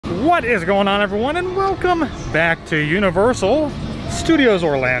What is going on, everyone, and welcome back to Universal Studios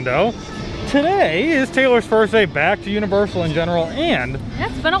Orlando. Today is Taylor's first day back to Universal in general, and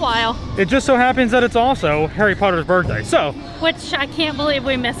it's been a while. It just so happens that it's also Harry Potter's birthday, so which I can't believe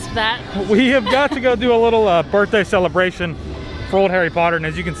we missed that. We have got to go do a little birthday celebration for old Harry Potter, and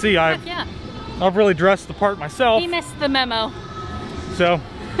as you can see, I've really dressed the part myself. He missed the memo. So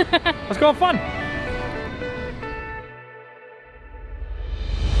let's go have fun.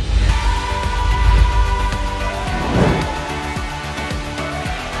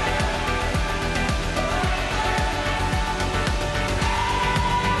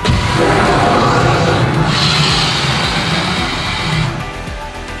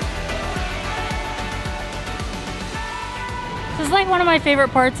 One of my favorite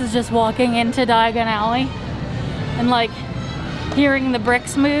parts is just walking into Diagon Alley and like hearing the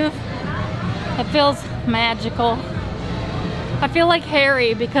bricks move. It feels magical. I feel like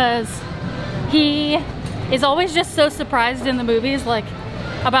Harry because he is always just so surprised in the movies, like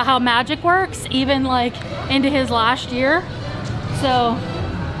about how magic works, even like into his last year. So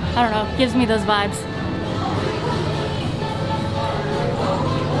I don't know, gives me those vibes.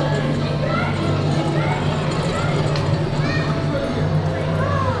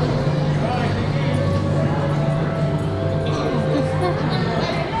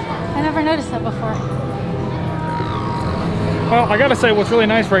 Noticed that before. Well, I gotta say, what's really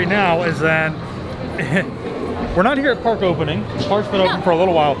nice right now is that we're not here at park opening. The park's been open for a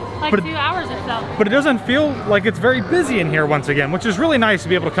little while, like 2 hours or so. But it doesn't feel like it's very busy in here once again, which is really nice to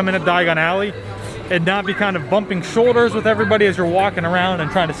be able to come in at Diagon Alley and not be kind of bumping shoulders with everybody as you're walking around and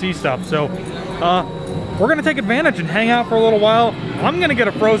trying to see stuff. So we're gonna take advantage and hang out for a little while. I'm gonna get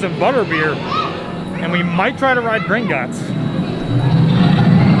a frozen butterbeer, and we might try to ride Gringotts.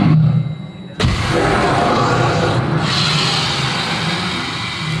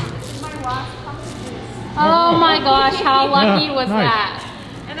 Oh my gosh, how lucky was that?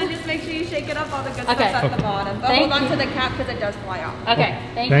 And then just make sure you shake it up, all the good stuff at the bottom. But hold on to the cap because it does fly off. Okay,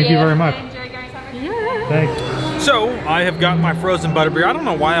 thank you very much. Enjoy, guys. Thanks. So, I have got my frozen butterbeer. I don't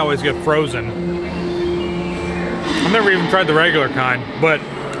know why I always get frozen. I've never even tried the regular kind, but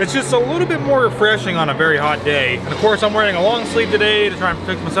it's just a little bit more refreshing on a very hot day. And of course, I'm wearing a long sleeve today to try and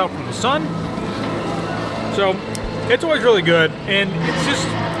protect myself from the sun. So, it's always really good, and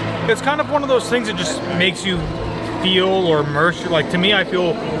it's kind of one of those things that just makes you feel or immerse. Like, to me, I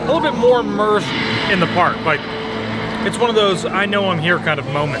feel a little bit more immersed in the park. Like, it's one of those I know I'm here kind of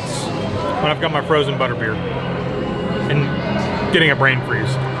moments when I've got my frozen butterbeer and getting a brain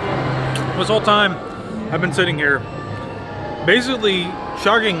freeze. This whole time I've been sitting here basically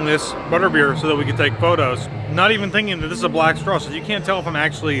chugging this butterbeer so that we could take photos, not even thinking that this is a black straw, so you can't tell if I'm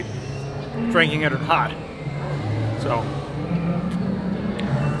actually drinking it or not. So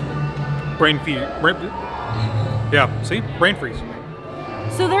brain freeze. Yeah, see? Brain freeze.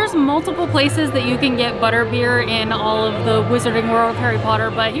 So there's multiple places that you can get butterbeer in all of the Wizarding World of Harry Potter,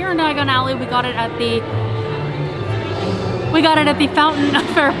 but here in Diagon Alley we got it at the Fountain of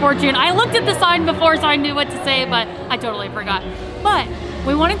Fair Fortune. I looked at the sign before so I knew what to say, but I totally forgot. But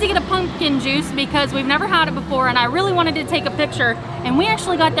we wanted to get a pumpkin juice because we've never had it before, and I really wanted to take a picture, and we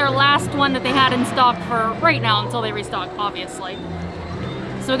actually got their last one that they had in stock for right now until they restock, obviously.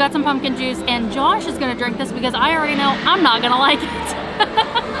 So we got some pumpkin juice, and Josh is gonna drink this because I already know I'm not gonna like it.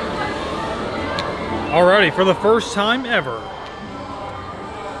 Alrighty, for the first time ever,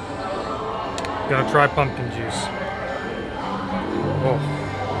 gonna try pumpkin juice. Oh.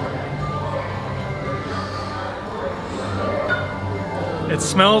 It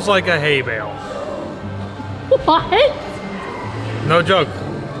smells like a hay bale. What? No joke.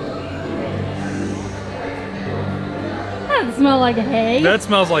 That doesn't smell like hay. That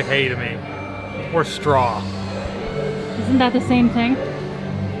smells like hay to me. Or straw. Isn't that the same thing?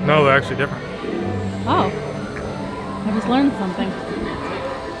 No, they're actually different. Oh. I just learned something.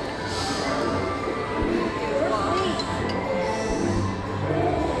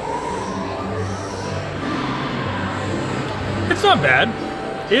 It's not bad.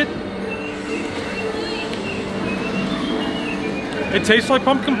 It tastes like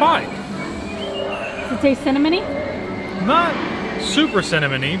pumpkin pie. Does it taste cinnamony? Not super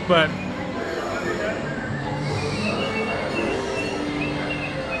cinnamony, but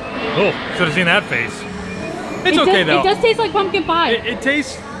oh, should have seen that face. It's okay though. It does taste like pumpkin pie. It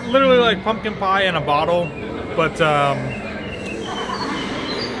tastes literally like pumpkin pie in a bottle, but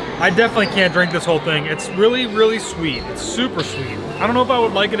I definitely can't drink this whole thing. It's really, really sweet. It's super sweet. I don't know if I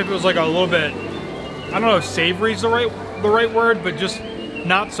would like it if it was like a little bit, I don't know if savory is the right word, but just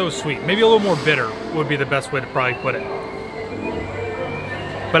not so sweet. Maybe a little more bitter would be the best way to probably put it.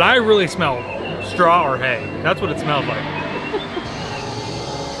 but I really smell straw or hay. That's what it smells like.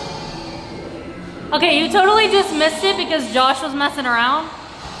 Okay, you totally just missed it because Josh was messing around,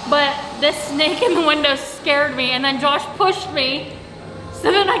 but this snake in the window scared me, and then Josh pushed me,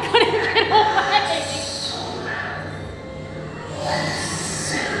 so then I couldn't get away.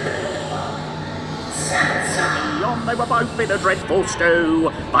 They were both in a dreadful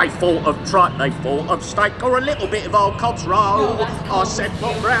stew. They thought of steak or a little bit of old cod's roe. I said,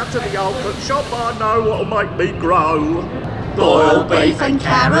 pop round to the old cook shop, I know what'll make me grow. Boiled beef and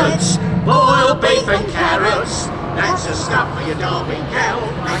carrots, boiled beef and carrots. That's the stuff for your darling cow.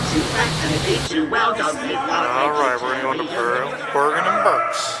 Makes you fat and it eats you well, don't it? Alright, we're going to Bergen and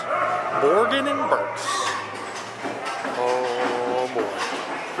Berks. Borgen and Berks. Oh boy.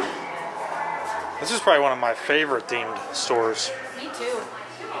 This is probably one of my favorite themed stores. Me too.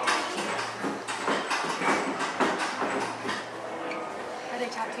 Are they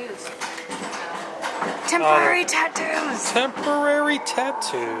tattoos? Temporary tattoos! Temporary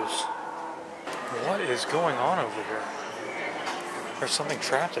tattoos. What is going on over here? There's something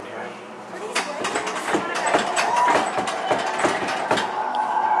trapped in here.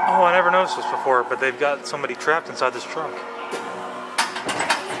 Oh, I never noticed this before, but they've got somebody trapped inside this truck.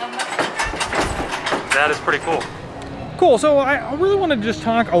 That is pretty cool. Cool, so I really want to just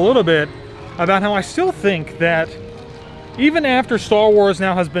talk a little bit about how I still think that even after Star Wars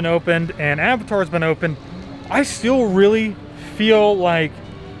now has been opened and Avatar has been opened, I still really feel like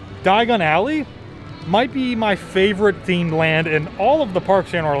Diagon Alley might be my favorite themed land in all of the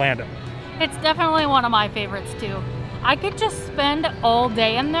parks in Orlando. It's definitely one of my favorites too. I could just spend all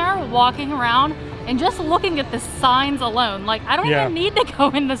day in there walking around and just looking at the signs alone. Like, I don't even need to go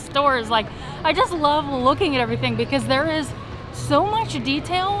in the stores. Like, I just love looking at everything because there is so much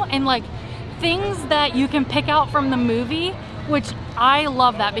detail and like things that you can pick out from the movie, which I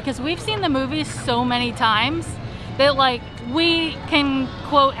love that because we've seen the movie so many times that like we can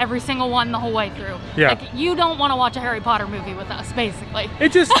quote every single one the whole way through. Yeah. Like, you don't want to watch a Harry Potter movie with us, basically.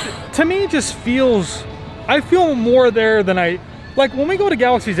 It just, to me, just feels, I feel more there than like when we go to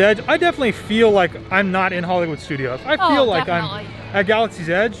Galaxy's Edge, I definitely feel like I'm not in Hollywood Studios. I feel like I'm at Galaxy's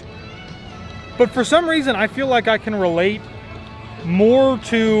Edge. But for some reason, I feel like I can relate more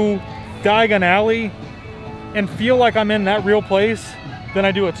to Diagon Alley and feel like I'm in that real place than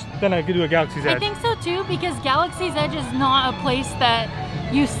I do at Galaxy's Edge. I think so too, because Galaxy's Edge is not a place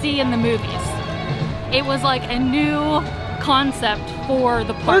that you see in the movies. It was like a new concept for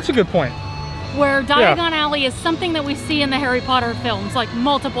the park. Oh, that's a good point. Where Diagon Alley is something that we see in the Harry Potter films, like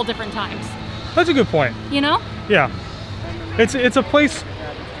multiple different times. That's a good point. You know? Yeah. It's a place,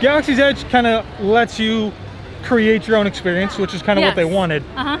 Galaxy's Edge kind of lets you create your own experience, which is kind of what they wanted.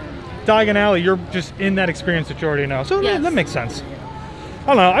 Diagon Alley, you're just in that experience that you already know. So that makes sense. I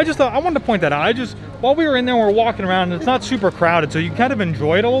don't know, I just thought, I wanted to point that out. While we were in there, we were walking around, and it's not super crowded, so you kind of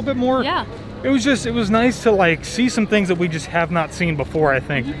enjoy it a little bit more. Yeah. It was nice to like see some things that we just have not seen before, I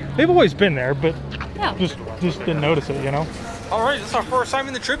think. They've always been there, but just didn't notice it, you know? All right, this is our first time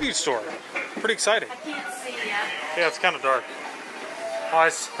in the tribute store. Pretty exciting. I can't see yet. Yeah, it's kind of dark.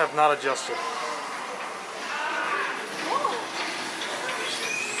 Eyes have not adjusted.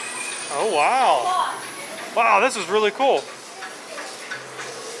 Oh, wow. Wow, this is really cool.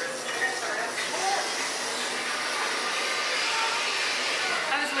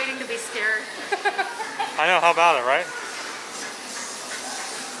 I was waiting to be scared. I know, how about it, right?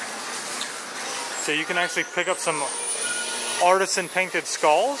 So you can actually pick up some artisan painted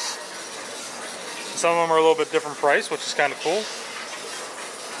skulls. Some of them are a little bit different price, which is kind of cool.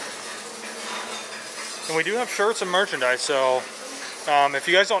 And we do have shirts and merchandise, so if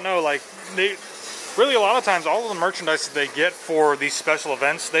you guys don't know, like, really a lot of times all of the merchandise that they get for these special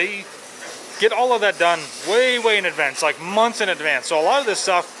events, they get all of that done way in advance, like months in advance. So a lot of this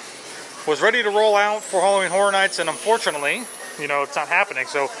stuff was ready to roll out for Halloween Horror Nights, and unfortunately, you know, it's not happening.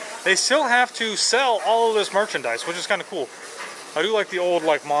 So they still have to sell all of this merchandise, which is kind of cool. I do like the old,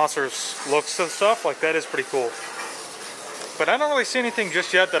 like, Monsters looks and stuff. Like, that is pretty cool. But I don't really see anything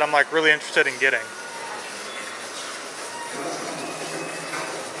just yet that I'm, like, really interested in getting.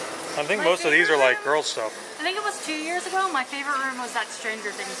 I think most of these are, like, girl stuff. I think it was 2 years ago. My favorite room was that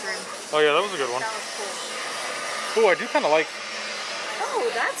Stranger Things room. Oh, yeah, that was a good one. That was cool. Oh, I do kind of like...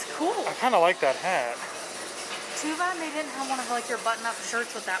 Oh, that's cool. I kind of like that hat. Too bad they didn't have one of, like, your button-up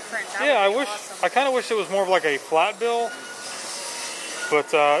shirts with that print. That yeah, would be awesome. I kind of wish it was more of, like, a flat bill. But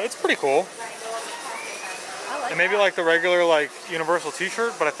it's pretty cool. I like and maybe, like, the regular, like, Universal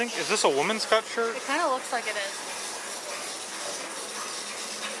t-shirt. But I think, is this a woman's cut shirt? It kind of looks like it is.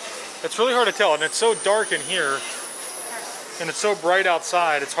 It's really hard to tell, and it's so dark in here and it's so bright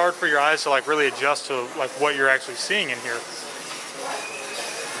outside, it's hard for your eyes to like really adjust to like what you're actually seeing in here.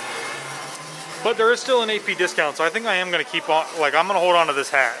 But there is still an AP discount, so I think I am going to keep on, like I'm going to hold on to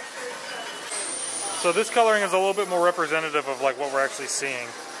this hat. So this coloring is a little bit more representative of like what we're actually seeing.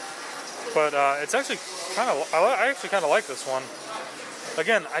 But it's actually kind of, I actually kind of like this one.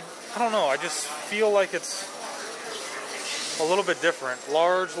 Again, I don't know, I just feel like it's a little bit different.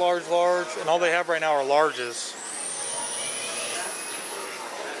 Large, large, large, and all they have right now are larges.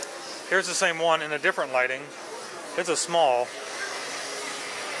 Here's the same one in a different lighting. It's a small.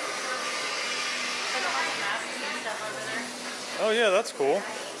 Oh yeah, that's cool.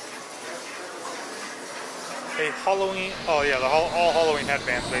 A Halloween, oh yeah, all Halloween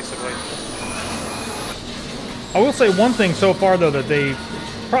headbands basically. I will say one thing so far though that they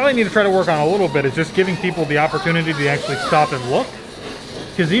probably need to try to work on a little bit is just giving people the opportunity to actually stop and look.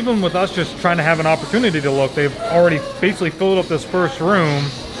 Because even with us just trying to have an opportunity to look, they've already basically filled up this first room,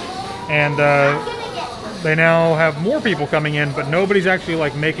 and they now have more people coming in, but nobody's actually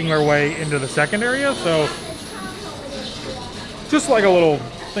like making their way into the second area. So just like a little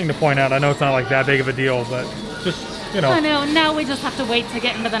thing to point out. I know it's not like that big of a deal, but just, you know. I know, now we just have to wait to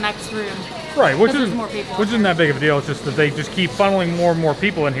get into the next room. Right, which isn't that big of a deal. It's just that they just keep funneling more and more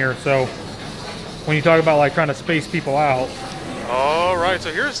people in here. So when you talk about like trying to space people out. All right,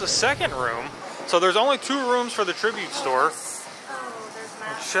 so here's the second room. So there's only 2 rooms for the tribute store.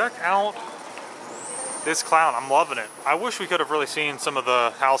 Check out this clown. I'm loving it. I wish we could have really seen some of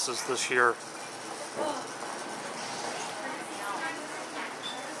the houses this year.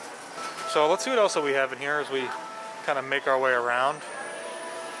 So let's see what else we have in here as we kind of make our way around.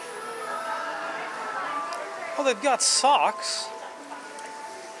 Oh, they've got socks.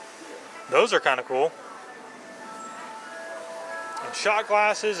 Those are kind of cool. And shot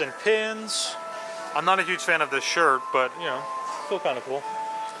glasses and pins. I'm not a huge fan of this shirt, but you know, still kind of cool.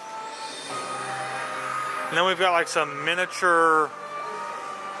 And then we've got like some miniature,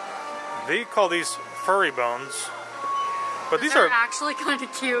 they call these furry bones. But these are actually kind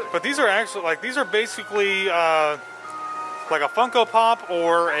of cute. But these are actually, like, these are basically like a Funko Pop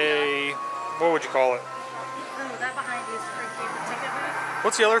or a, what would you call it? Oh, that behind you is freaky. The ticket booth?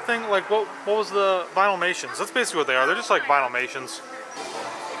 What's the other thing? Like, what was the Vinylmations? That's basically what they are. They're just like Vinylmations.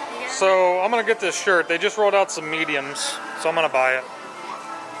 So I'm going to get this shirt. They just rolled out some mediums, so I'm going to buy it.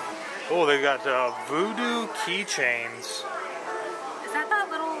 Oh, they got voodoo keychains. Is that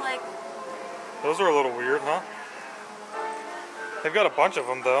little, like... Those are a little weird, huh? They've got a bunch of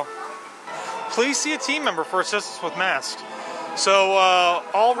them, though. Please see a team member for assistance with masks. So,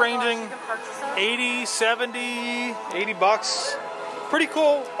 all ranging 80, 70, 80 bucks. Pretty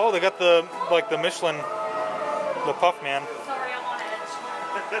cool. Oh, they got the, like, the Michelin, the Puff Man. Sorry, I'm on edge.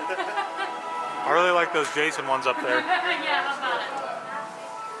 I really like those Jason ones up there. Yeah, how about it?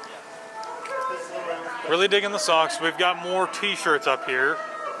 Really digging the socks. We've got more t-shirts up here.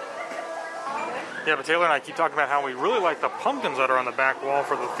 Yeah, but Taylor and I keep talking about how we really like the pumpkins that are on the back wall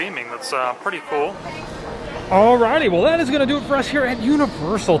for the theming. That's pretty cool. Alrighty, well that is going to do it for us here at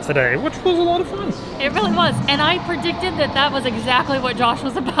Universal today, which was a lot of fun. It really was, and I predicted that that was exactly what Josh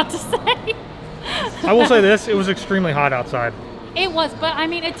was about to say. I will say this, it was extremely hot outside. It was, but I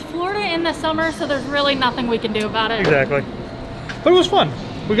mean, it's Florida in the summer, so there's really nothing we can do about it. Exactly. But it was fun.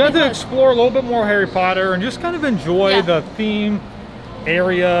 We got to explore a little bit more Harry Potter and just kind of enjoy the theme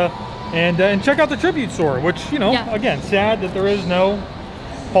area and check out the tribute store, which, you know, again, sad that there is no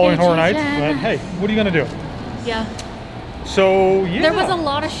Halloween Horror Nights, but hey, what are you going to do? Yeah. So, yeah. There was a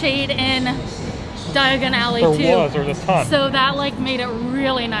lot of shade in Diagon Alley, too. There was a ton. So that, like, made it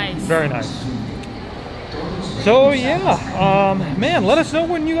really nice. Very nice. So, yeah. Man, let us know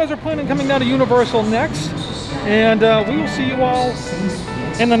when you guys are planning on coming down to Universal next. And we will see you all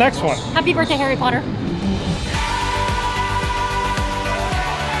in the next one. Happy birthday, Harry Potter.